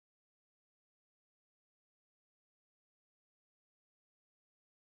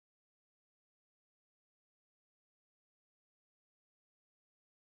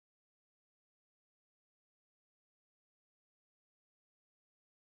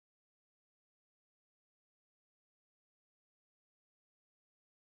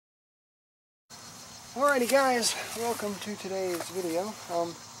Alrighty guys, welcome to today's video.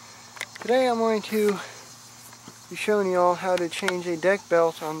 Today I'm going to be showing you all how to change a deck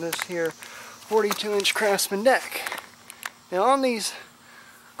belt on this here 42-inch Craftsman deck. Now on these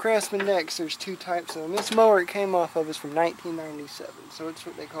Craftsman decks there's two types of them. This mower it came off of is from 1997, so it's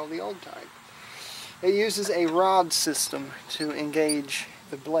what they call the old type. It uses a rod system to engage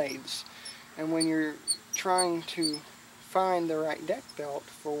the blades, and when you're trying to find the right deck belt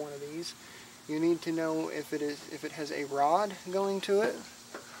for one of these, you need to know if it has a rod going to it,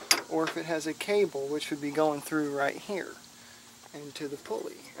 or if it has a cable, which would be going through right here and to the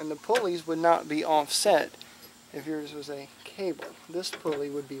pulley. And the pulleys would not be offset if yours was a cable. This pulley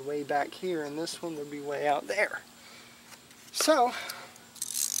would be way back here, and this one would be way out there. So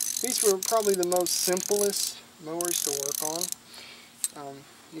these were probably the most simplest mowers to work on.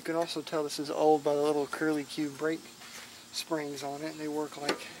 You can also tell this is old by the little curly Q brake springs on it. They work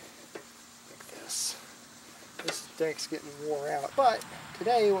like this. This deck's getting wore out. But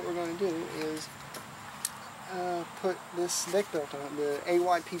today what we're going to do is put this deck belt on. The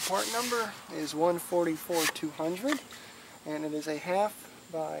AYP part number is 144-200, and it is a 1/2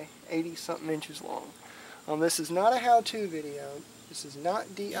 by 80 something inches long. This is not a how-to video. This is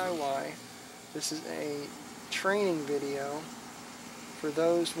not DIY. This is a training video for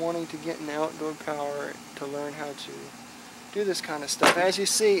those wanting to get in outdoor power to learn how to do this kind of stuff. As you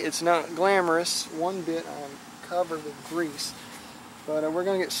see, it's not glamorous one bit. I'm covered with grease, but we're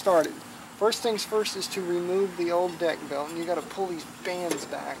going to get started. First things first is to remove the old deck belt, and you got to pull these bands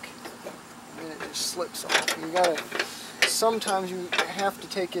back, and then it just slips off. You got to, sometimes you have to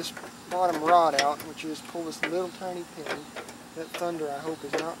take this bottom rod out, which is pull this little tiny pin. That thunder, I hope,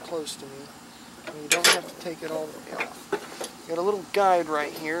 is not close to me, and you don't have to take it all the way off. You got a little guide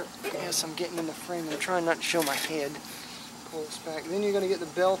right here. Yes, I'm getting in the frame. I'm trying not to show my head. Pull this back. Then you're going to get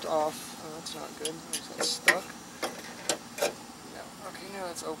the belt off. Oh, that's not good. That's stuck. No. Okay, now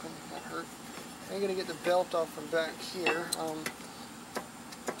it's open. That hurt. Now you're going to get the belt off from back here. I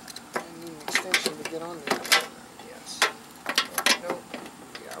need an extension to get on there. Yes. Nope.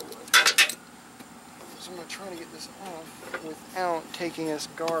 Yeah, I would. So I'm going to try to get this off without taking this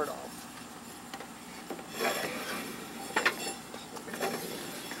guard off.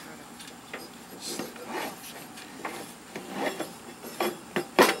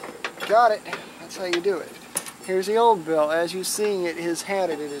 Got it. That's how you do it. Here's the old belt. As you see, it is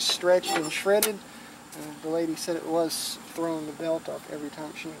hatted. It is stretched and shredded. The lady said it was throwing the belt off every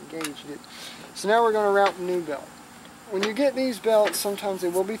time she engaged it. So now we're going to route the new belt. When you get these belts, sometimes they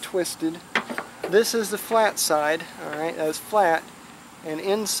will be twisted. This is the flat side. Alright, that's flat. And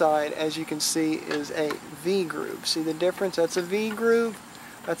inside, as you can see, is a V groove. See the difference? That's a V groove.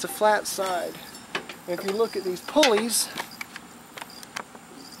 That's a flat side. And if you look at these pulleys,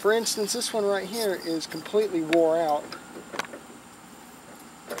 for instance, this one right here is completely wore out.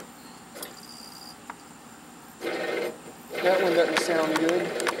 That one doesn't sound good.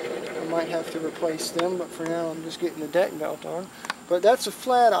 I might have to replace them, but for now I'm just getting the deck belt on. But that's a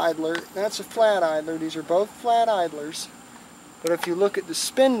flat idler. That's a flat idler. These are both flat idlers. But if you look at the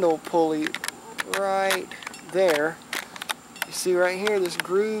spindle pulley right there, you see right here this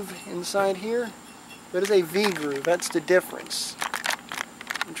groove inside here? That is a V groove. That's the difference.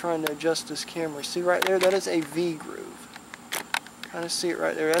 I'm trying to adjust this camera. See right there? That is a V groove. Kind of see it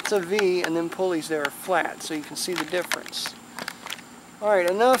right there. That's a V, and then pulleys there are flat, so you can see the difference. Alright,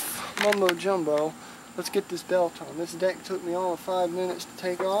 enough mumbo jumbo. Let's get this belt on. This deck took me all of 5 minutes to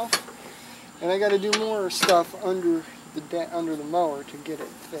take off, and I got to do more stuff under the mower to get it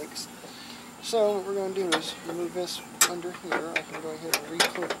fixed. So what we're going to do is remove this under here. I can go ahead and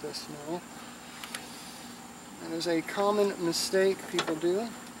re-clip this now. And there's a common mistake people do.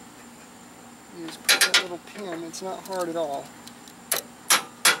 You just put that little pin. It's not hard at all.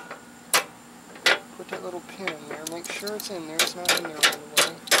 Put that little pin in there. Make sure it's in there. It's not in there all the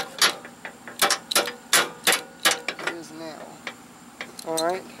way. It is now.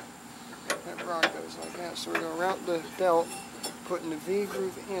 Alright. That rod goes like that. So we're going to route the belt, putting the V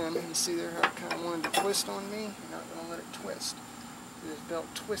groove in. You see there how it kind of wanted to twist on me? You're not going to let it twist. This belt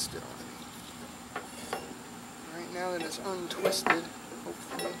twisted on me. Right now that it's untwisted,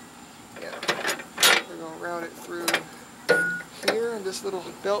 hopefully, yeah, we're going to route it through here, this little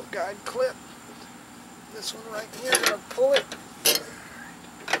belt guide clip. This one right here, I'm going to pull it.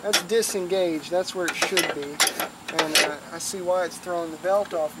 That's disengaged, that's where it should be. And I see why it's throwing the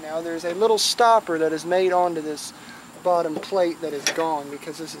belt off now. There's a little stopper that is made onto this bottom plate that is gone,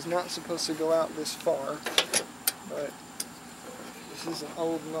 because this is not supposed to go out this far. But this is an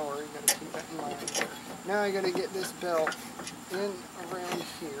old mower, you got to keep that in mind. Now I got to get this belt in around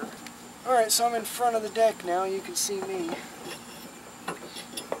here. Alright, so I'm in front of the deck now. You can see me.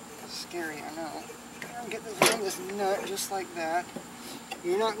 Scary, I know. I'm getting this nut just like that.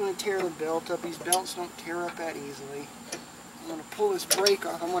 You're not going to tear the belt up. These belts don't tear up that easily. I'm going to pull this brake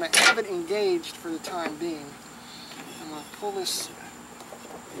off. I'm going to have it engaged for the time being. I'm going to pull this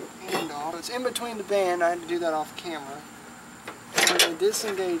hand off. It's in between the band. I had to do that off camera. I'm going to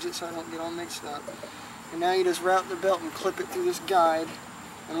disengage it so I don't get all mixed up. And now you just route the belt and clip it through this guide,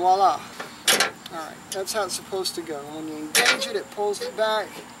 and voila. Alright, that's how it's supposed to go. When you engage it, it pulls it back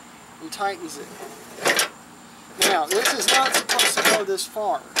and tightens it. Now, this is not supposed to go this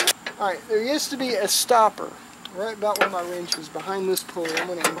far. Alright, there used to be a stopper right about where my wrench is, behind this pulley. I'm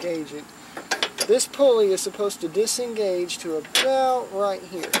going to engage it. This pulley is supposed to disengage to about right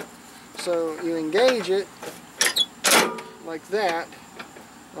here. So you engage it like that.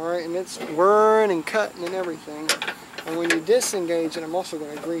 Alright, and it's whirring and cutting and everything. And when you disengage it, I'm also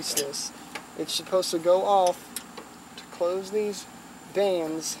going to grease this. It's supposed to go off to close these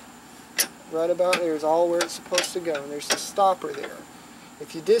bands. Right about there is all where it's supposed to go. And there's a stopper there.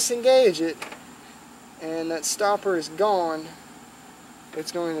 If you disengage it and that stopper is gone,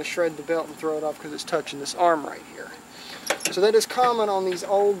 it's going to shred the belt and throw it off because it's touching this arm right here. So that is common on these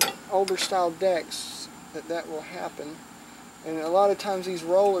older style decks that will happen. And a lot of times these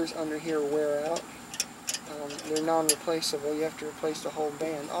rollers under here wear out. They're non-replaceable. You have to replace the whole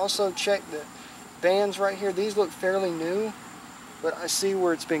band. Also check the bands right here. These look fairly new, but I see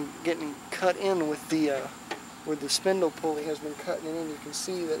where it's been getting cut in with the spindle pulley has been cutting it in. You can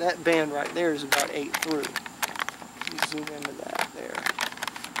see that that band right there is about 8 through. You zoom into that there.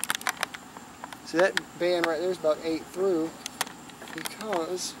 See, that band right there is about 8 through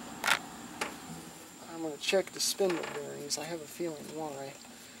because I'm going to check the spindle bearings. I have a feeling why.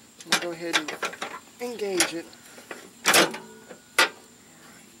 I'm going to go ahead and engage it.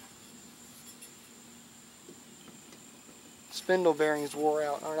 Spindle bearings wore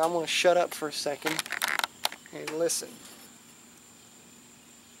out. Alright, I'm going to shut up for a second and listen.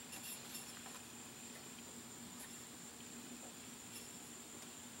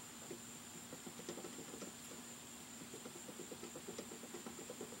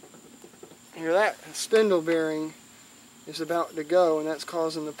 Hear that? The spindle bearing is about to go, and that's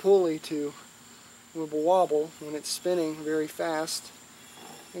causing the pulley to wibble wobble when it's spinning very fast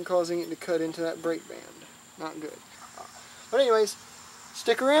and causing it to cut into that brake band. Not good. But anyways,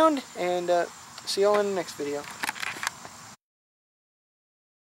 stick around and see y'all in the next video.